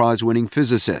Nobel Prize-winning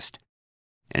physicist.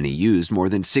 And he used more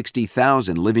than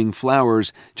 60,000 living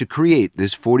flowers to create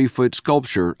this 40-foot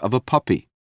sculpture of a puppy.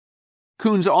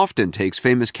 Koons often takes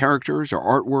famous characters or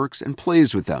artworks and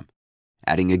plays with them,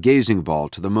 adding a gazing ball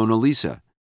to the Mona Lisa.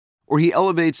 Or he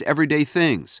elevates everyday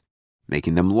things,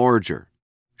 making them larger,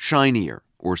 shinier,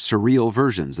 or surreal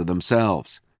versions of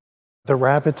themselves. The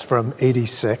rabbit's from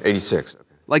 86. 86.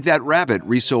 Like that rabbit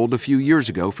resold a few years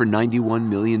ago for $91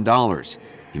 million.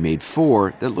 He made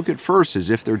 4 that look at first as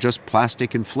if they're just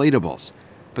plastic inflatables,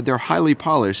 but they're highly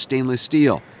polished stainless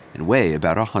steel and weigh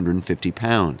about 150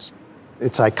 pounds.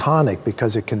 It's iconic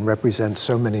because it can represent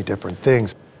so many different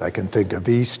things. I can think of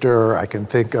Easter, I can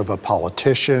think of a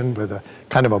politician with a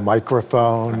kind of a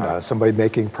microphone, somebody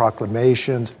making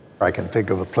proclamations. I can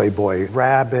think of a Playboy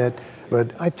rabbit.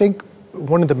 But I think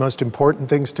one of the most important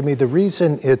things to me, the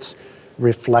reason it's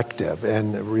reflective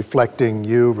and reflecting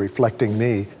you, reflecting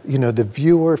me, the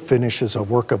viewer finishes a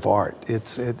work of art.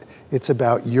 It's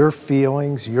about your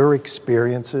feelings, your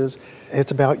experiences.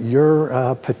 It's about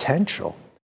your potential.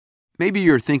 Maybe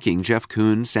you're thinking Jeff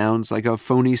Koons sounds like a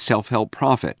phony self-help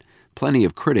prophet. Plenty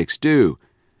of critics do.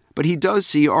 But he does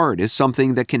see art as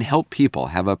something that can help people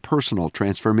have a personal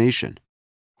transformation.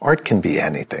 Art can be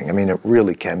anything. It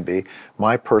really can be.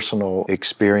 My personal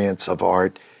experience of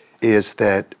art is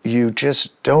that you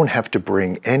just don't have to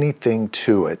bring anything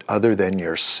to it other than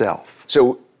yourself.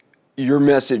 So your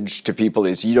message to people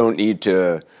is you don't need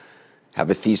to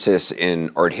have a thesis in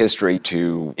art history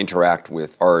to interact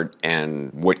with art,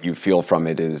 and what you feel from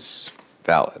it is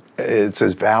valid. It's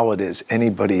as valid as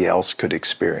anybody else could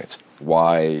experience.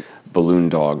 Why balloon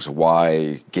dogs?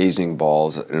 Why gazing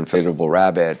balls, an inflatable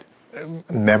rabbit?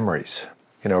 Memories.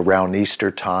 Around Easter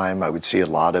time, I would see a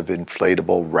lot of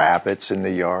inflatable rabbits in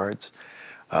the yards.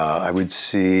 I would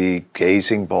see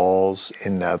gazing balls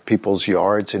in people's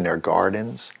yards, in their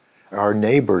gardens. Our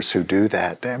neighbors who do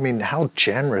that, how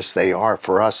generous they are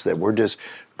for us that we're just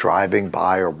driving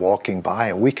by or walking by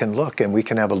and we can look and we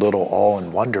can have a little awe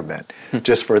and wonderment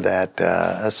just for that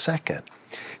a second.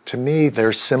 To me,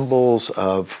 they're symbols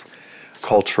of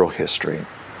cultural history.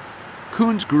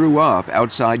 Koons grew up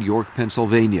outside York,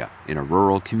 Pennsylvania, in a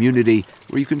rural community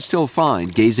where you can still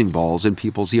find gazing balls in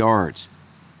people's yards.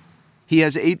 He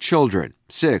has 8 children,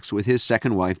 6 with his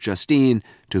second wife, Justine,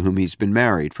 to whom he's been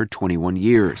married for 21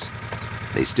 years.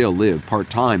 They still live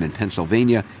part-time in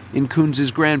Pennsylvania in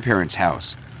Koons' grandparents'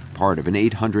 house, part of an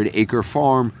 800-acre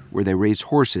farm where they raise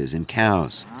horses and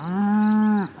cows.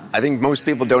 I think most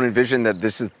people don't envision that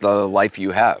this is the life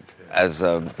you have as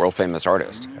a world-famous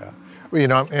artist. Yeah.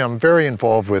 Well, I'm very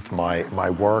involved with my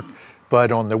work,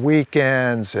 but on the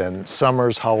weekends and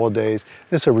summers, holidays,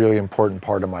 this is a really important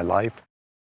part of my life.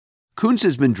 Koons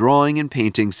has been drawing and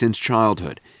painting since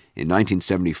childhood. In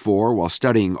 1974, while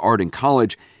studying art in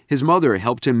college, his mother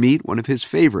helped him meet one of his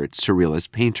favorite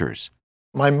surrealist painters.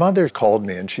 My mother called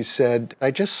me and she said,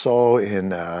 I just saw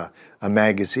in a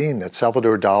magazine that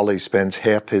Salvador Dali spends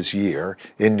half his year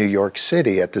in New York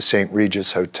City at the St.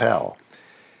 Regis Hotel.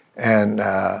 And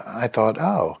I thought,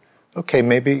 oh, okay,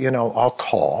 maybe, I'll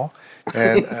call.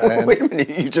 And wait a minute,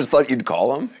 you just thought you'd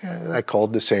call him? I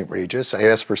called the St. Regis. I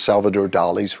asked for Salvador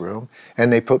Dali's room,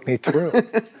 and they put me through.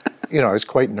 I was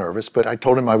quite nervous, but I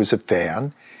told him I was a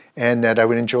fan and that I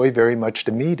would enjoy very much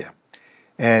to meet him.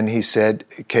 And he said,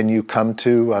 can you come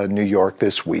to New York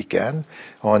this weekend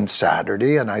on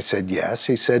Saturday? And I said, yes.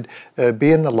 He said,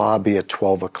 be in the lobby at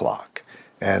 12 o'clock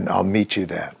and I'll meet you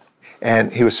then.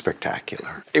 And he was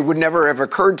spectacular. It would never have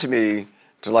occurred to me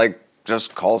to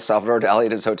just call Salvador Dali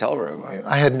at his hotel room.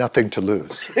 I had nothing to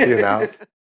lose, you know.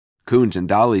 Koons and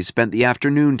Dali spent the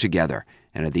afternoon together,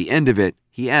 and at the end of it,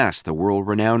 he asked the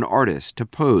world-renowned artist to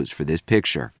pose for this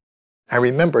picture. I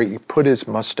remember he put his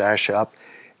mustache up,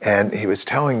 and he was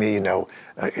telling me,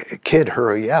 kid,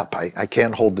 hurry up. I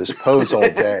can't hold this pose all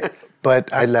day.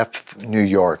 But I left New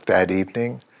York that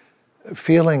evening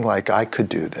feeling like I could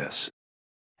do this.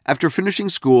 After finishing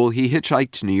school, he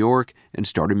hitchhiked to New York and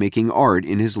started making art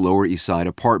in his Lower East Side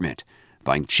apartment,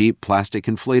 buying cheap plastic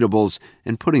inflatables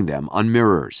and putting them on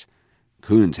mirrors.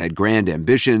 Koons had grand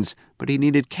ambitions, but he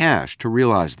needed cash to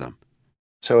realize them.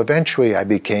 So eventually I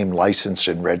became licensed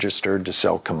and registered to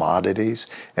sell commodities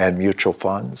and mutual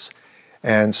funds.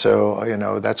 And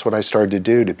so, that's what I started to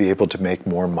do to be able to make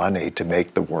more money, to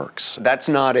make the works. That's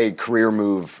not a career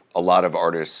move a lot of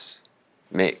artists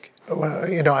make.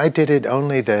 Well, I did it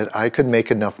only that I could make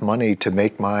enough money to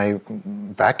make my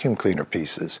vacuum cleaner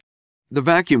pieces. The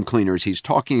vacuum cleaners he's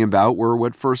talking about were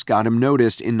what first got him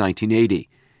noticed in 1980.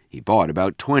 He bought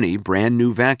about 20 brand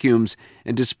new vacuums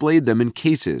and displayed them in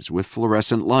cases with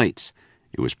fluorescent lights.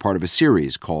 It was part of a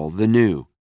series called The New.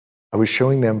 I was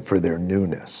showing them for their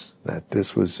newness, that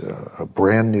this was a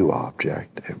brand new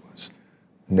object. It was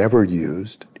never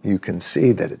used. You can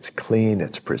see that it's clean,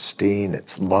 it's pristine,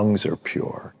 its lungs are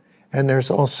pure. And there's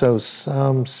also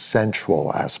some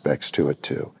sensual aspects to it,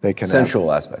 too. They can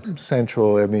sensual aspects?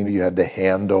 Sensual, you have the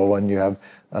handle and you have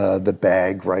the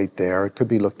bag right there. It could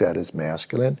be looked at as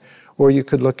masculine. Or you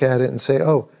could look at it and say,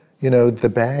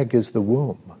 the bag is the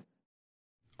womb.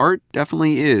 Art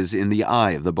definitely is in the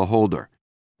eye of the beholder.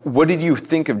 What did you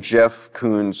think of Jeff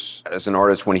Koons as an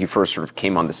artist when he first sort of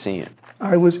came on the scene?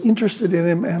 I was interested in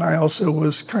him, and I also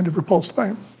was kind of repulsed by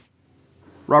him.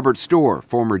 Robert Storr,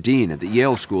 former dean at the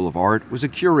Yale School of Art, was a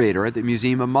curator at the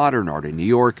Museum of Modern Art in New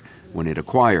York when it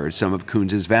acquired some of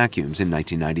Koons' vacuums in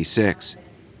 1996.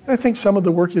 I think some of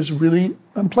the work is really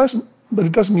unpleasant, but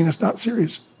it doesn't mean it's not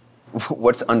serious.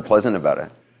 What's unpleasant about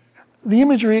it? The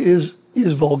imagery is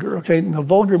vulgar, okay? Now,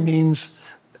 vulgar means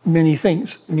many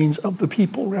things. It means of the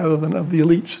people rather than of the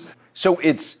elites. So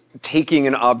it's taking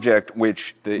an object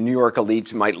which the New York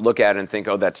elites might look at and think,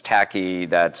 oh, that's tacky,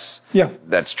 that's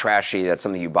trashy, that's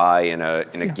something you buy in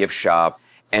a gift shop,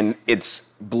 and it's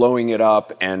blowing it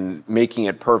up and making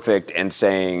it perfect and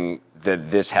saying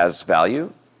that this has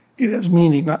value? It has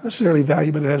meaning, not necessarily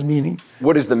value, but it has meaning.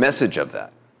 What is the message of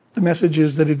that? The message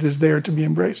is that it is there to be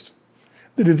embraced,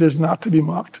 that it is not to be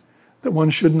mocked, that one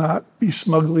should not be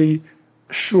smugly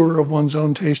sure of one's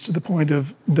own taste to the point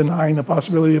of denying the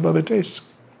possibility of other tastes.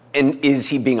 And is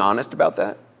he being honest about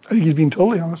that? I think he's being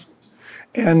totally honest.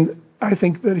 And I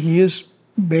think that he has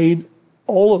made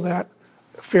all of that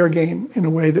fair game in a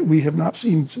way that we have not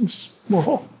seen since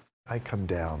Warhol. I come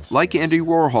down. Like Andy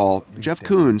Warhol, Jeff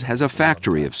Koons has a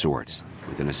factory of sorts,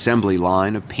 with an assembly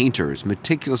line of painters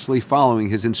meticulously following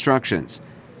his instructions,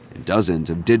 and dozens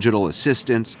of digital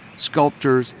assistants,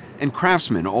 sculptors, and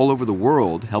craftsmen all over the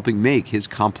world helping make his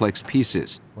complex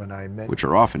pieces, which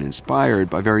are often inspired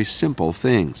by very simple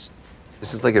things.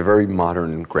 This is like a very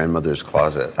modern grandmother's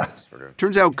closet.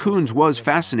 Turns out Koons was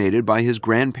fascinated by his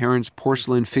grandparents'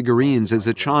 porcelain figurines as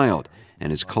a child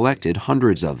and has collected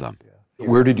hundreds of them.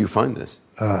 Where did you find this?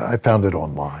 I found it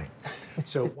online.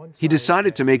 He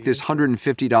decided to make this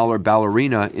 $150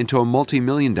 ballerina into a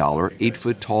multi-million-dollar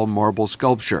 8-foot-tall marble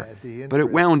sculpture, but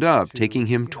it wound up taking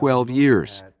him 12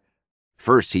 years.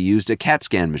 First, he used a CAT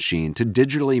scan machine to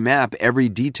digitally map every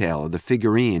detail of the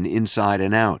figurine inside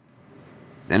and out.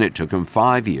 Then it took him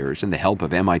 5 years and the help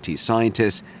of MIT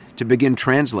scientists to begin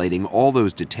translating all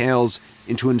those details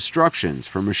into instructions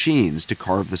for machines to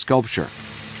carve the sculpture.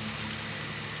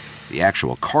 The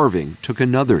actual carving took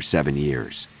another 7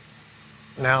 years.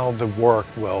 Now the work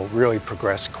will really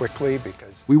progress quickly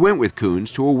because... We went with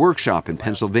Koons to a workshop in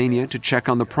Pennsylvania to check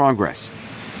on the progress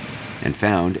and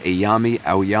found Ayami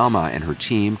Aoyama and her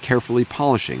team carefully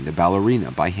polishing the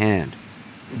ballerina by hand.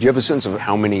 Do you have a sense of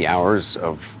how many hours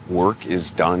of work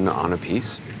is done on a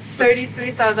piece?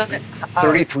 33,000 hours.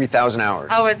 33,000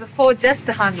 hours. Hours for just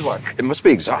handwork. It must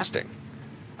be exhausting.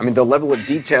 I mean, the level of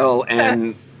detail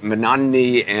and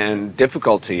monotony and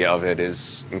difficulty of it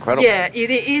is incredible. Yeah, it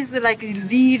is like a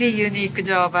really unique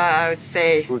job, I would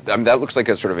say. I mean, that looks like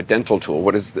a sort of a dental tool.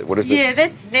 What is this? Yeah,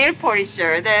 that's nail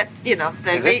polisher that,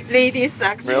 the ladies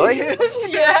actually really? use.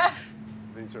 Yeah.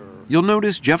 You'll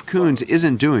notice Jeff Koons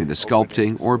isn't doing the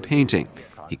sculpting or painting.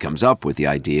 He comes up with the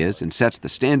ideas and sets the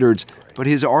standards, but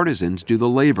his artisans do the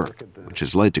labor, which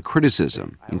has led to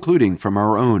criticism, including from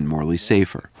our own Morley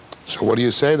Safer. So what do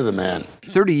you say to the man?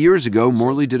 30 years ago,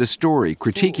 Morley did a story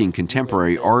critiquing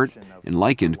contemporary art and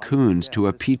likened Koons to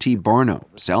a P.T. Barnum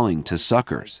selling to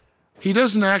suckers. He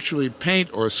doesn't actually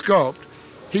paint or sculpt.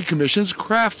 He commissions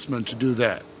craftsmen to do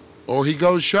that. Or he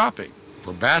goes shopping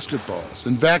for basketballs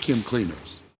and vacuum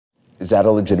cleaners. Is that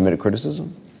a legitimate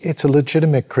criticism? It's a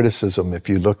legitimate criticism if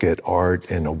you look at art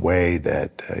in a way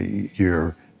that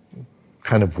you're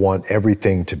kind of want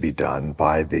everything to be done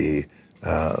by the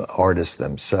artists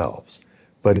themselves.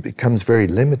 But it becomes very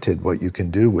limited what you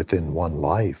can do within one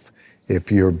life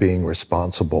if you're being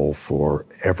responsible for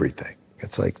everything.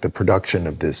 It's like the production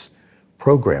of this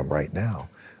program right now.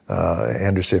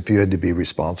 Anderson, if you had to be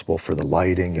responsible for the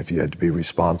lighting, if you had to be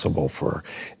responsible for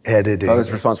editing. If I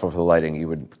was responsible for the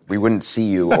lighting, we wouldn't see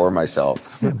you or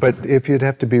myself. But if you'd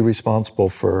have to be responsible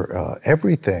for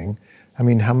everything, I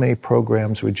mean, how many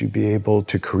programs would you be able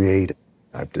to create?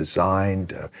 I've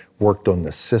designed, worked on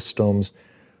the systems,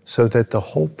 so that the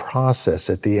whole process,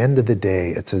 at the end of the day,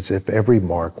 it's as if every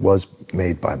mark was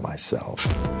made by myself.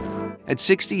 At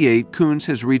 68, Koons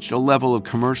has reached a level of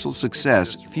commercial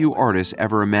success few artists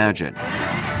ever imagined.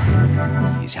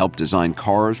 He's helped design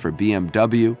cars for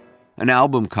BMW, an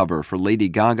album cover for Lady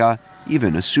Gaga,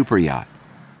 even a super yacht.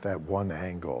 That one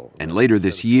angle. And later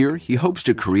this year, he hopes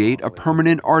to create a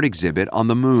permanent art exhibit on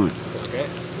the moon.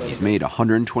 He's made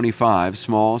 125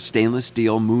 small stainless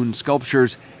steel moon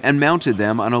sculptures and mounted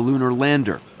them on a lunar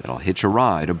lander that'll hitch a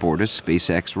ride aboard a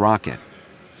SpaceX rocket.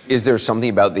 Is there something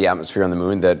about the atmosphere on the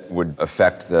moon that would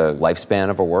affect the lifespan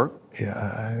of a work?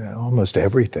 Yeah, almost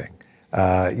everything.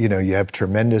 You have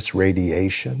tremendous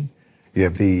radiation. You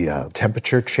have the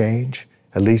temperature change,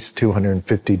 at least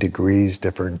 250 degrees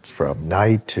difference from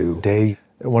night to day.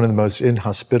 One of the most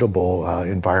inhospitable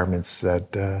environments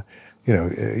that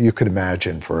you could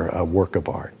imagine for a work of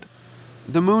art.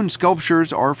 The moon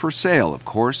sculptures are for sale, of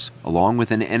course, along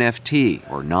with an NFT,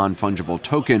 or non-fungible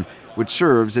token, which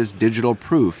serves as digital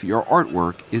proof your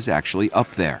artwork is actually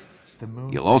up there.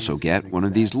 You'll also get one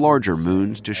of these larger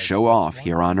moons to show off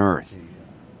here on Earth.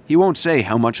 He won't say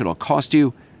how much it'll cost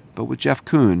you, but with Jeff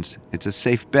Koons, it's a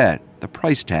safe bet the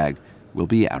price tag will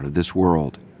be out of this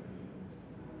world.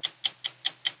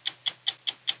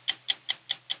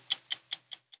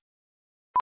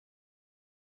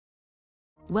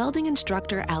 Welding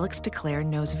instructor Alex DeClaire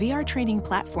knows VR training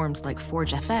platforms like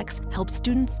Forge FX help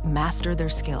students master their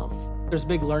skills. There's a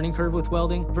big learning curve with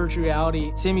welding. Virtual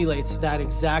reality simulates that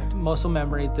exact muscle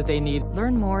memory that they need.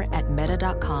 Learn more at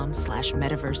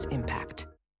meta.com/metaverseimpact.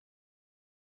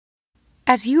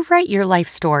 As you write your life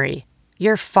story,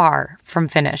 you're far from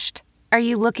finished. Are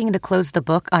you looking to close the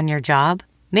book on your job?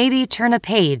 Maybe turn a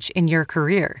page in your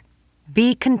career?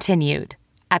 Be continued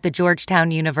at the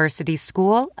Georgetown University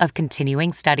School of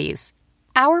Continuing Studies.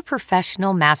 Our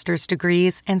professional master's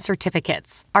degrees and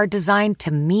certificates are designed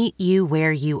to meet you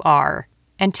where you are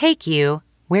and take you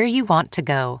where you want to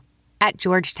go. At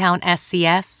Georgetown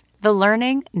SCS, the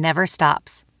learning never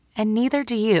stops, and neither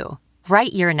do you.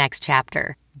 Write your next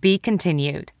chapter. Be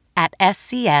continued at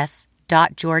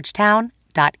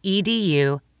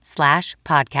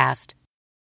scs.georgetown.edu/podcast.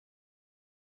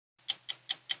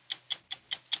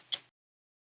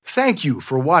 Thank you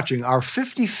for watching our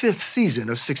 55th season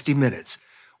of 60 Minutes.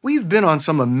 We've been on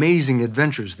some amazing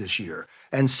adventures this year,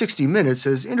 and 60 Minutes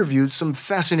has interviewed some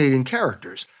fascinating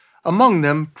characters, among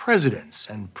them presidents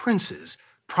and princes,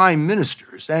 prime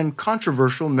ministers, and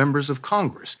controversial members of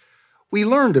Congress. We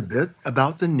learned a bit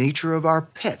about the nature of our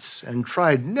pets and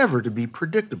tried never to be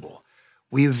predictable.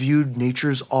 We have viewed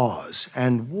nature's awes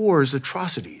and war's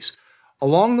atrocities.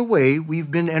 Along the way, we've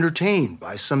been entertained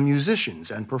by some musicians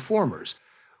and performers.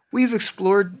 We've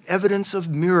explored evidence of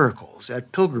miracles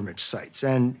at pilgrimage sites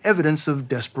and evidence of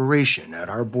desperation at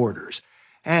our borders.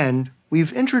 And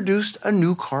we've introduced a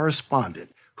new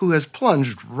correspondent who has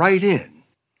plunged right in.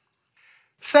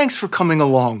 Thanks for coming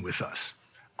along with us.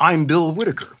 I'm Bill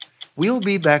Whitaker. We'll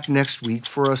be back next week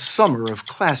for a summer of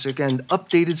classic and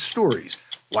updated stories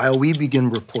while we begin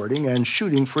reporting and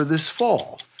shooting for this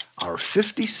fall, our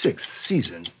 56th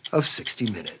season of 60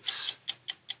 Minutes.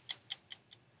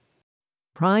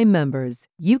 Prime members,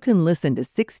 you can listen to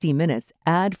 60 Minutes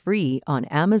ad-free on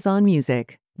Amazon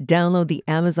Music. Download the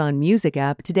Amazon Music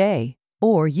app today.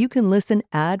 Or you can listen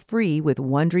ad-free with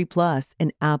Wondery Plus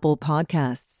and Apple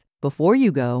Podcasts. Before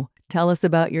you go, tell us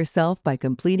about yourself by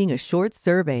completing a short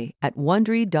survey at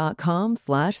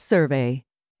Wondery.com/survey.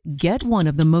 Get one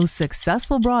of the most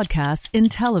successful broadcasts in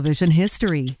television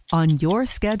history on your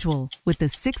schedule with the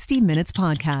 60 Minutes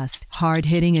podcast.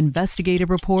 Hard-hitting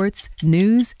investigative reports,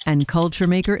 news, and culture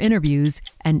maker interviews,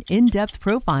 and in-depth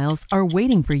profiles are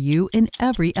waiting for you in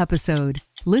every episode.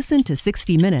 Listen to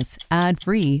 60 Minutes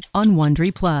ad-free on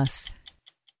Wondery Plus.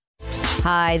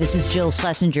 Hi, this is Jill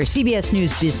Schlesinger, CBS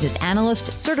News business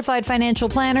analyst, certified financial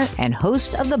planner, and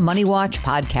host of the Money Watch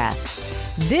podcast.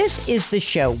 This is the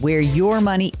show where your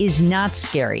money is not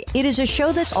scary. It is a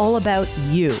show that's all about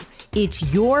you.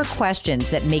 It's your questions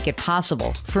that make it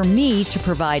possible for me to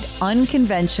provide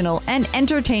unconventional and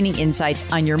entertaining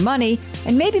insights on your money,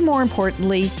 and maybe more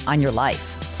importantly, on your life.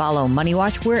 Follow Money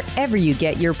Watch wherever you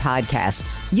get your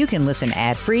podcasts. You can listen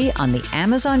ad-free on the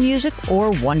Amazon Music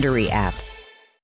or Wondery app.